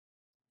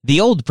The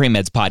Old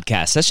Pre-Meds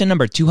Podcast, session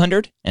number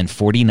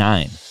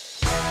 249.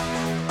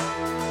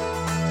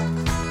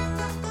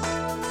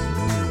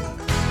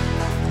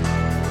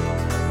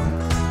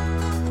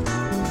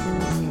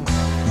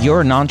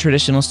 You're a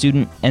non-traditional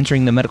student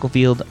entering the medical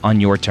field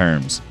on your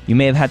terms. You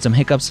may have had some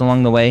hiccups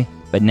along the way,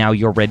 but now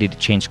you're ready to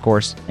change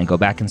course and go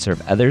back and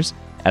serve others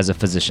as a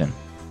physician.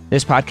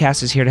 This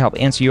podcast is here to help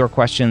answer your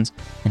questions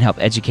and help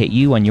educate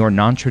you on your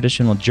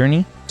non-traditional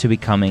journey to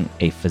becoming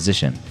a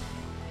physician.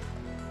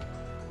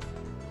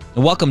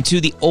 Welcome to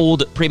the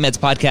Old Pre-Meds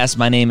Podcast.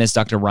 My name is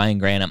Dr. Ryan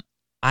Granum.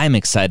 I'm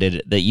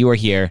excited that you are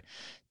here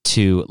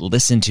to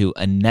listen to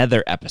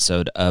another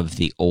episode of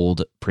the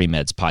Old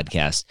Pre-Meds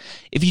Podcast.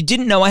 If you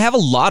didn't know, I have a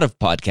lot of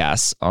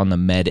podcasts on the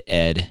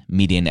MedEd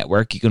Media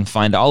Network. You can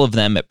find all of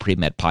them at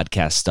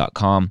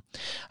premedpodcasts.com.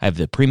 I have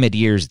the Pre-Med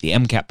Years, the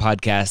MCAT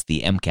podcast,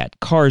 the MCAT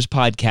Cars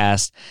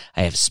podcast.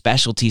 I have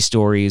specialty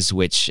stories,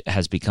 which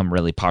has become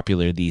really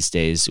popular these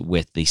days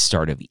with the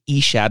start of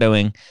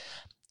e-shadowing,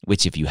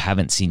 which if you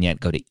haven't seen yet,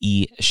 go to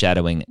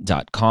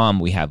eshadowing.com.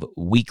 We have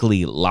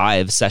weekly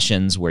live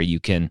sessions where you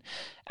can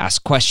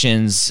ask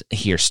questions,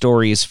 hear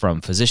stories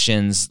from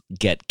physicians,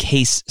 get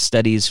case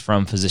studies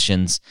from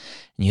physicians,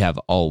 and you have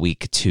all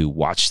week to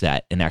watch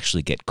that and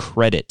actually get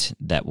credit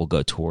that will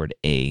go toward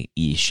a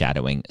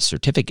e-shadowing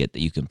certificate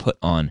that you can put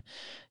on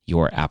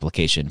your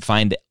application.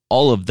 Find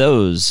all of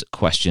those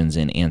questions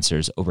and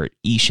answers over at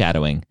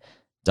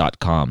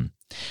eshadowing.com.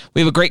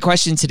 We have a great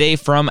question today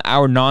from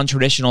our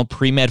non-traditional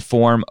pre-med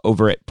forum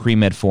over at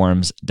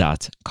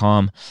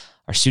premedforums.com.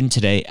 Our student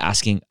today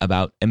asking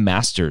about a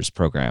master's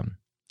program.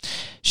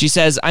 She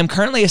says, I'm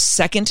currently a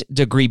second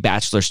degree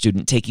bachelor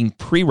student taking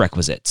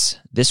prerequisites.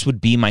 This would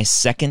be my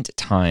second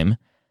time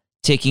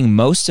taking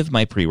most of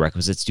my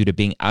prerequisites due to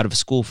being out of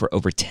school for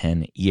over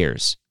 10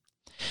 years.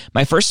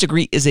 My first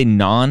degree is a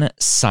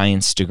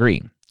non-science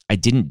degree. I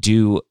didn't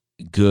do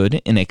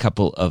good in a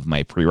couple of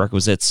my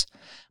prerequisites.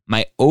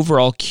 My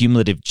overall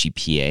cumulative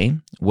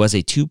GPA was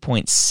a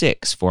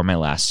 2.6 for my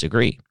last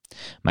degree.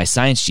 My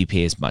science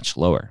GPA is much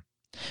lower.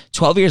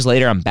 12 years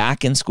later, I'm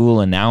back in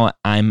school and now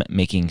I'm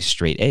making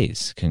straight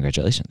A's.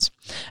 Congratulations.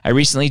 I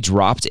recently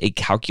dropped a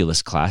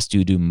calculus class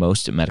due to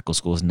most medical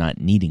schools not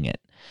needing it.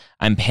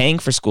 I'm paying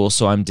for school,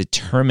 so I'm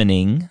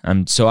determined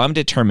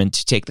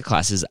to take the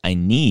classes I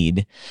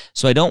need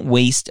so I don't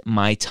waste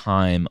my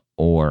time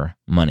or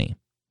money.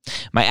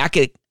 My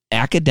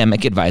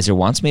academic advisor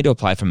wants me to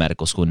apply for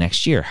medical school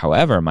next year.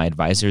 However, my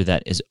advisor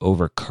that is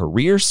over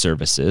career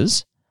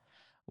services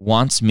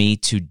wants me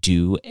to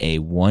do a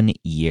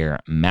 1-year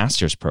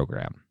master's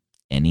program.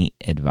 Any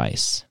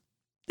advice?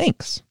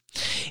 Thanks.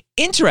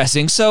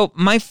 Interesting. So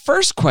my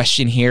first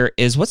question here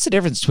is, what's the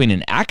difference between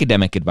an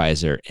academic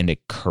advisor and a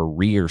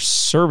career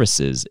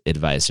services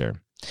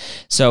advisor?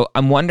 So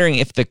I'm wondering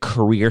if the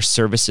career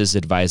services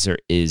advisor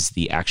is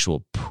the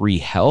actual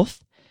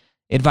pre-health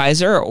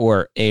advisor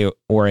or a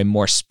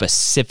more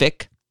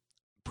specific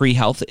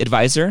pre-health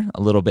advisor, a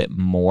little bit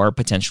more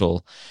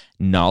potential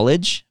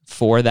knowledge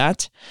for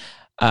that,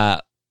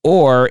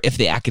 or if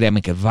the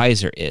academic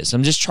advisor is.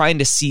 I'm just trying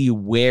to see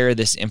where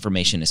this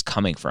information is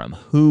coming from,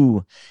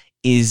 who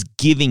is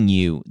giving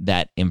you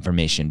that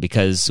information,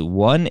 because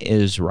one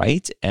is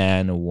right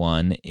and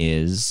one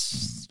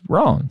is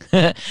wrong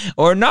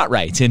or not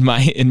right in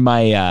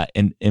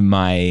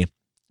my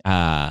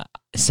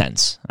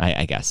sense,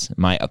 I guess,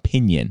 my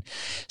opinion.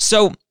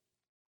 So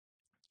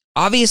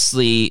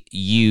obviously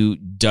you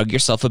dug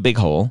yourself a big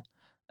hole,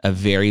 a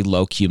very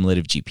low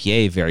cumulative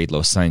GPA, very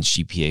low science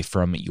GPA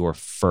from your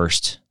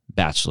first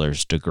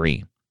bachelor's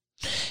degree.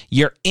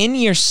 You're in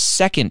your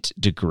second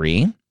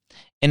degree,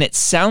 and it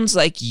sounds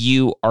like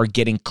you are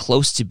getting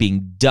close to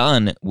being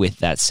done with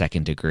that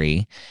second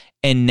degree,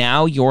 and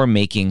now you're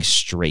making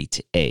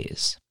straight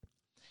A's.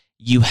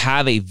 You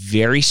have a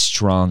very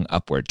strong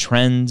upward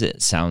trend.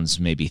 It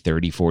sounds maybe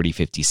 30, 40,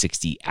 50,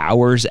 60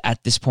 hours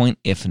at this point,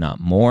 if not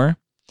more,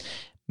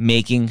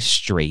 making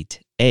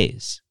straight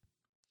A's.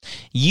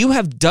 You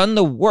have done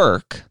the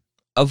work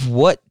of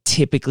what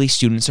typically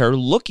students are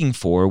looking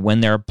for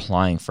when they're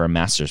applying for a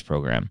master's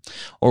program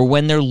or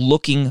when they're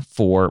looking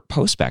for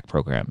post-bac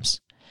programs.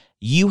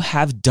 You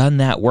have done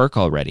that work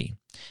already.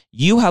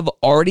 You have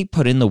already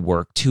put in the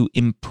work to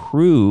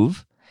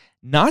improve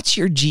not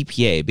your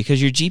GPA,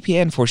 because your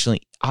GPA,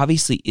 unfortunately,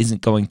 obviously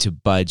isn't going to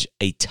budge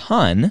a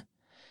ton,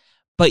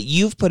 but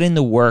you've put in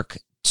the work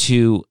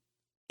to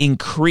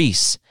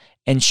increase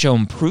and show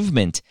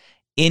improvement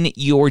in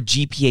your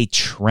GPA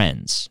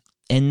trends.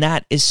 And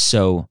that is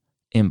so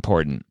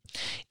important.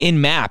 In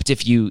Mappd,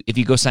 if you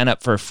go sign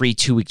up for a free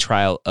 2-week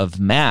trial of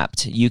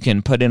Mappd, you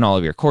can put in all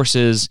of your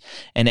courses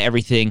and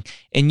everything,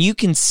 and you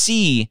can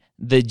see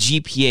the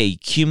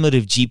GPA,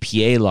 cumulative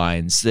GPA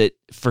lines that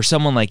for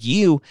someone like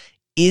you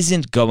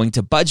isn't going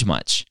to budge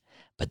much.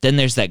 But then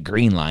there's that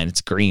green line, it's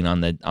green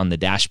on the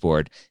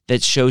dashboard,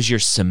 that shows your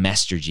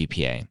semester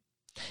GPA.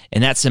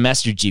 And that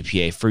semester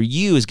GPA for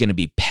you is going to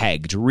be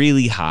pegged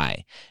really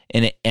high.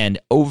 And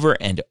over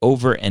and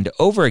over and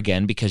over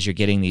again, because you're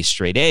getting these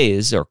straight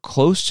A's or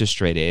close to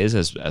straight A's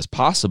as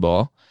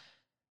possible,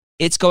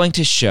 it's going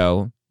to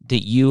show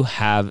that you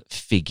have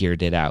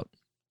figured it out.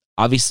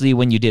 Obviously,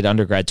 when you did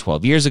undergrad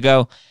 12 years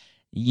ago,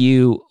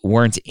 you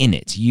weren't in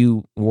it.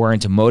 You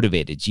weren't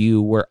motivated.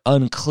 You were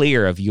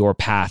unclear of your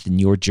path and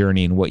your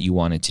journey and what you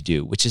wanted to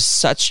do, which is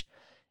such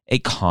a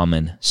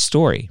common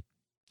story.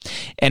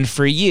 And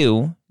for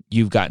you,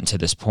 you've gotten to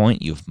this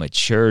point, you've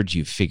matured,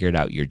 you've figured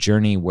out your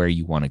journey, where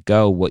you want to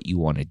go, what you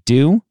want to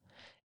do,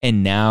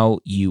 and now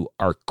you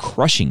are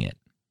crushing it,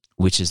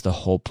 which is the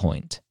whole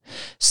point.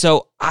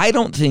 So I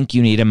don't think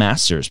you need a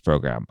master's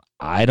program.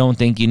 I don't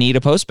think you need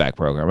a post-bac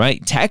program,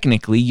 right?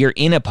 Technically, you're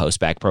in a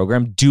post-bac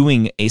program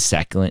doing a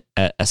second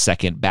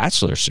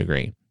bachelor's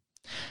degree.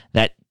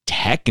 That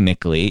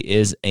technically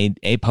is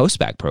a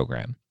post-bac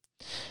program.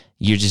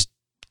 You're just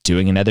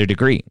doing another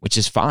degree, which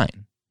is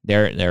fine.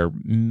 There are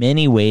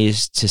many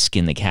ways to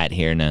skin the cat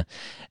here. And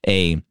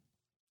a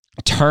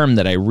term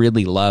that I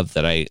really love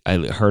that I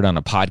heard on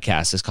a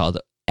podcast is called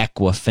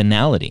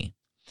equifinality.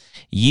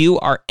 You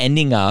are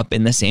ending up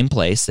in the same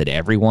place that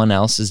everyone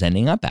else is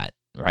ending up at,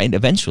 right?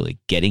 Eventually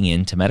getting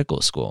into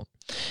medical school.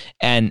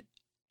 And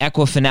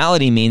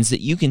equifinality means that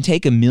you can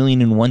take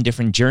 1,000,001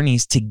 different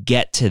journeys to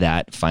get to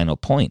that final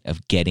point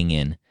of getting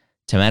in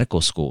to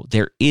medical school.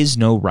 There is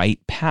no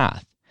right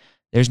path.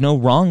 There's no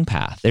wrong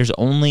path. There's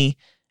only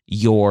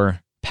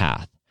your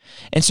path.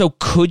 And so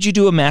could you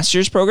do a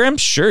master's program?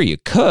 Sure, you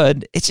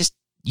could. It's just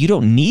you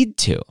don't need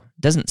to.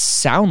 It doesn't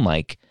sound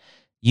like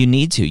you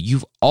need to.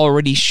 You've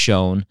already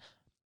shown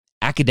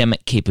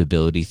academic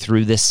capability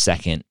through this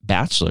second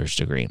bachelor's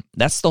degree.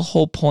 That's the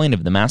whole point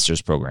of the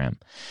master's program,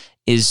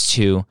 is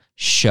to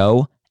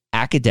show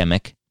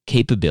academic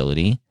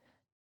capability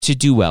to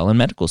do well in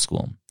medical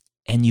school.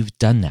 And you've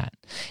done that.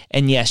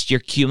 And yes, your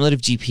cumulative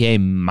GPA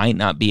might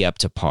not be up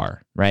to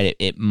par, right?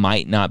 It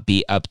might not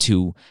be up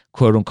to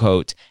quote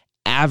unquote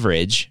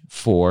average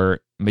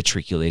for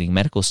matriculating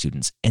medical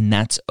students. And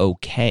that's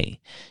okay.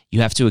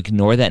 You have to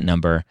ignore that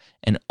number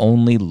and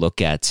only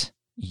look at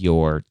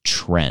your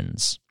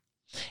trends.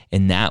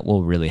 And that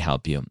will really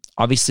help you.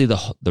 Obviously,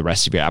 the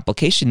rest of your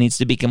application needs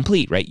to be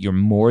complete, right? You're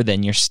more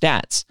than your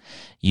stats.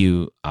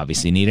 You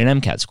obviously need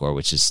an MCAT score,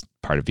 which is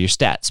part of your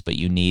stats, but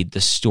you need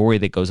the story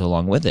that goes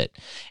along with it.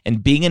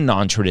 And being a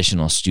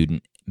non-traditional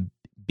student,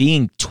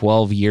 being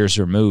 12 years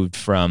removed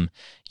from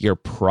your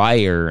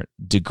prior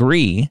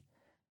degree,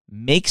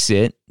 makes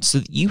it so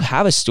that you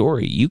have a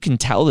story. You can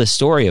tell the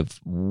story of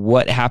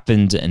what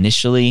happened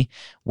initially,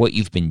 what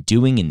you've been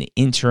doing in the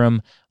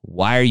interim.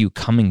 Why are you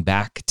coming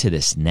back to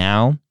this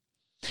now?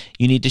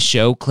 You need to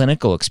show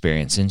clinical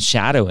experience and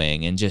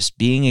shadowing and just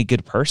being a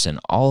good person.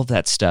 All of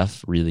that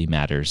stuff really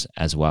matters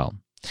as well.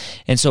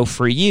 And so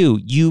for you,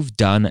 you've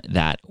done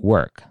that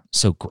work.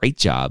 So great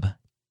job.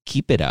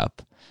 Keep it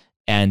up.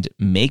 And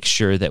make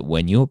sure that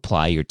when you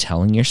apply, you're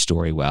telling your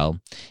story well,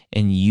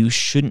 and you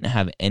shouldn't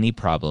have any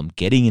problem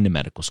getting into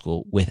medical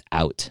school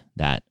without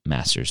that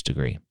master's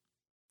degree.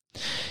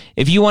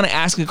 If you want to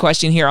ask a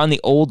question here on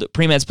the Old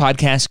Pre-Meds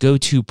podcast, go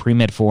to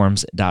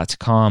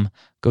premedforums.com,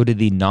 go to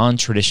the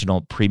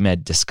non-traditional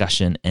pre-med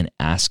discussion and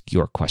ask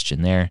your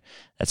question there.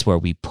 That's where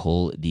we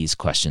pull these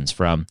questions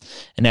from.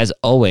 And as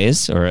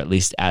always, or at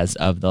least as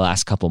of the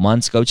last couple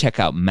months, go check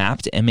out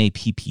Mappd,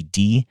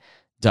 MAPPD.com.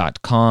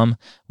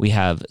 We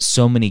have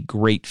so many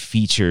great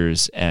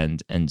features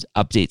and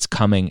updates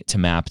coming to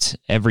Mappd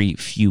every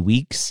few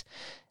weeks.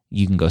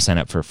 You can go sign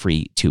up for a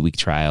free 2-week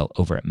trial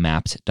over at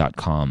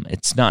mappd.com.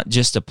 It's not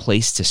just a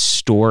place to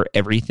store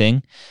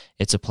everything.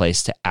 It's a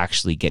place to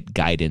actually get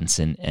guidance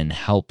and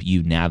help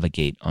you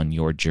navigate on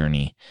your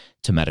journey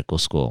to medical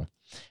school.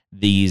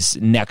 These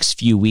next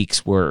few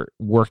weeks,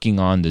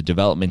 the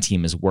development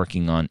team is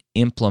working on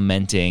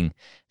implementing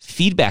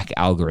feedback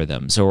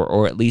algorithms,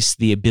 or at least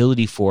the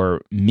ability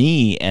for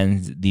me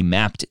and the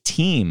Mappd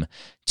team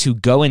to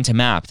go into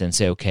Mappd and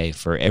say, okay,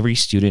 for every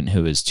student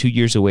who is 2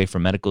 years away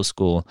from medical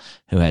school,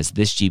 who has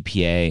this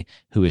GPA,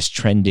 who is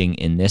trending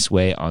in this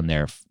way on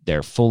their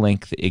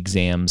full-length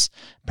exams,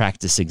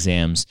 practice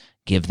exams,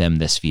 give them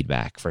this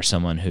feedback. For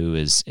someone who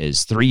is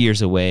 3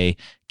 years away,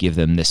 give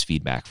them this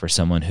feedback. For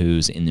someone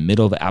who's in the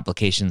middle of the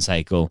application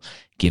cycle,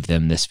 give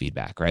them this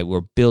feedback, right?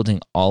 We're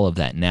building all of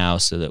that now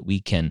so that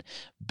we can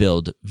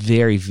build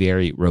very,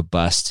 very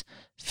robust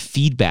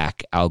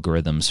feedback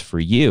algorithms for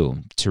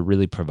you to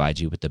really provide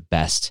you with the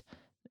best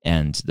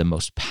and the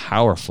most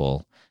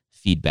powerful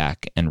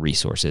feedback and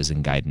resources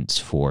and guidance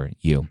for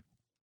you.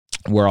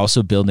 We're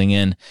also building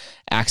in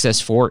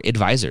access for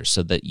advisors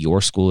so that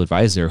your school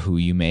advisor, who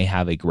you may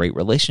have a great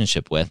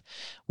relationship with,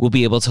 will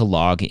be able to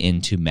log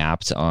into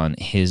Mappd on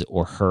his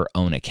or her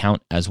own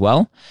account as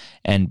well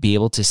and be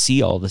able to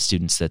see all the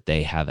students that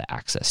they have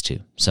access to.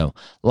 So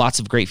lots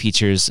of great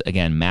features.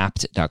 Again,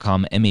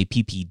 mappd.com,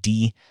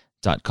 mappd.com.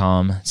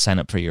 Sign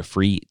up for your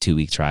free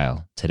 2-week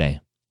trial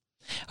today.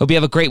 Hope you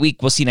have a great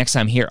week. We'll see you next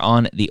time here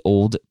on the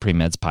Old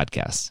Pre-Meds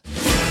podcast.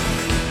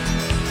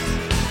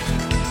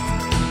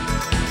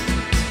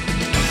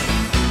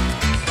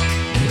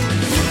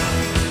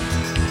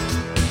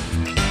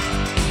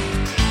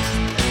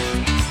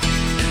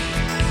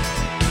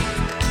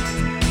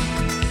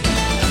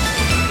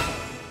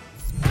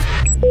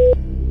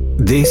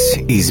 This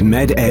is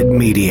MedEd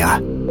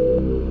Media.